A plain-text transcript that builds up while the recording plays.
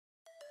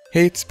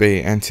Hey, it's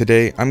Bey, and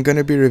today I'm going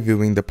to be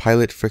reviewing the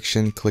Pilot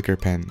Frixion Clicker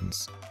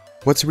Pens.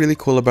 What's really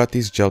cool about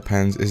these gel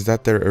pens is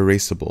that they're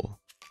erasable.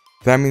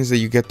 That means that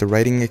you get the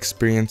writing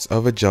experience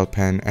of a gel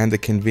pen and the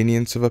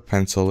convenience of a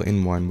pencil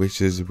in one,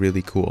 which is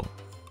really cool.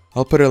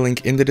 I'll put a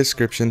link in the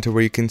description to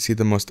where you can see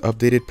the most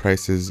updated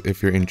prices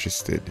if you're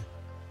interested.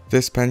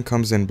 This pen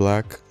comes in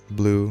black,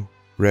 blue,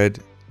 red,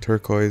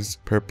 turquoise,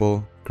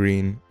 purple,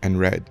 green, and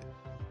red.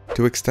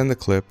 To extend the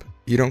clip,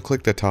 you don't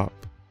click the top.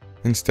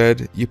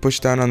 Instead, you push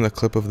down on the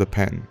clip of the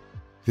pen.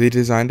 They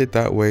designed it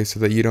that way so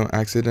that you don't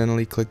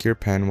accidentally click your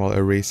pen while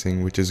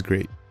erasing, which is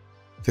great.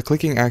 The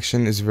clicking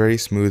action is very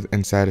smooth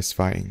and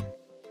satisfying.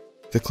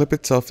 The clip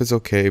itself is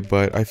okay,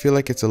 but I feel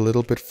like it's a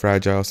little bit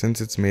fragile since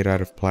it's made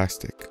out of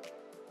plastic.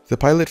 The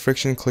Pilot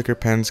Frixion Clicker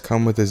Pens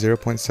come with a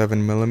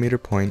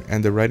 0.7mm point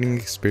and the writing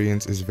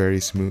experience is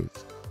very smooth.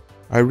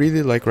 I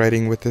really like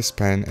writing with this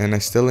pen and I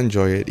still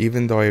enjoy it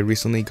even though I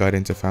recently got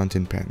into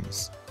fountain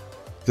pens.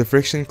 The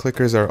Frixion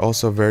clickers are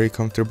also very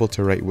comfortable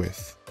to write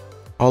with.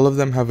 All of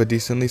them have a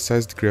decently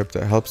sized grip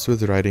that helps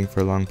with writing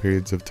for long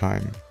periods of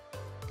time.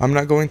 I'm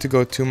not going to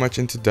go too much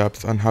into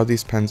depth on how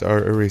these pens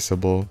are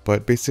erasable,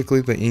 but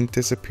basically the ink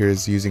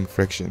disappears using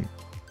friction.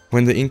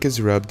 When the ink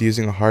is rubbed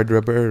using a hard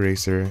rubber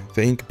eraser,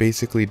 the ink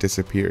basically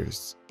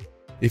disappears.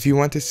 If you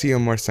want to see a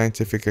more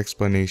scientific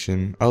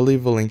explanation, I'll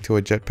leave a link to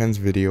a JetPens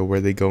video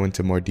where they go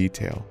into more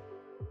detail.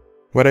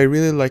 What I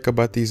really like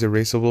about these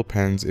erasable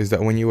pens is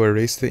that when you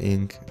erase the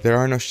ink, there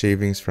are no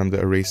shavings from the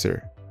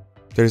eraser.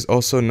 There's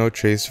also no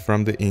trace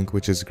from the ink,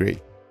 which is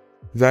great.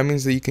 That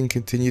means that you can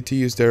continue to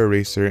use the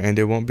eraser and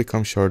it won't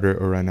become shorter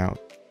or run out.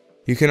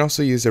 You can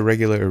also use a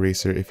regular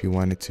eraser if you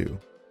wanted to.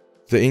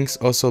 The inks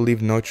also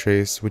leave no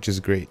trace, which is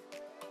great.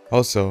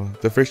 Also,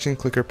 the Frixion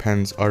Clicker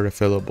Pens are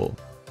refillable.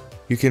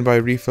 You can buy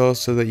refills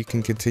so that you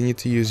can continue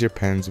to use your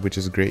pens, which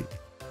is great.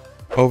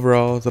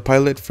 Overall, the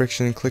Pilot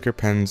Frixion Clicker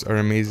Pens are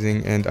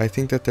amazing and I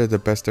think that they're the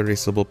best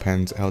erasable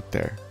pens out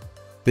there.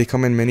 They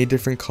come in many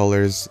different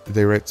colors,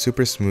 they write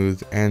super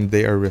smooth, and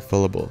they are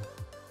refillable.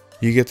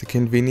 You get the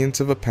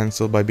convenience of a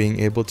pencil by being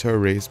able to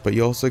erase, but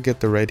you also get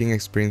the writing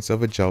experience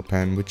of a gel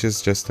pen, which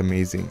is just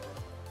amazing.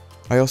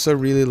 I also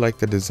really like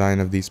the design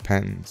of these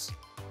pens.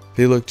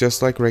 They look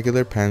just like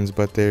regular pens,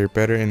 but they're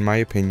better in my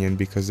opinion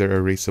because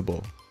they're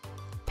erasable.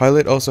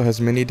 Pilot also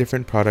has many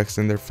different products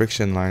in their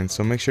Frixion line,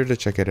 so make sure to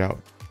check it out.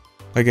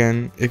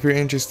 Again, if you're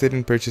interested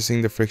in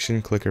purchasing the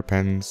Frixion Clicker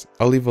Pens,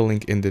 I'll leave a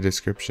link in the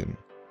description.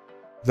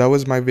 That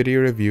was my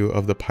video review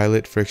of the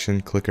Pilot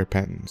Frixion Clicker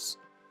Pens.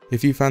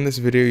 If you found this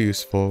video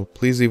useful,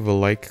 please leave a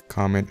like,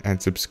 comment,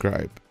 and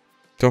subscribe.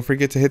 Don't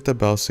forget to hit the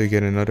bell so you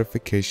get a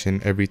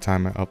notification every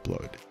time I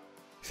upload.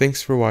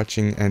 Thanks for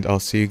watching and I'll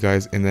see you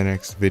guys in the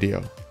next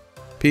video.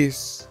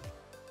 Peace!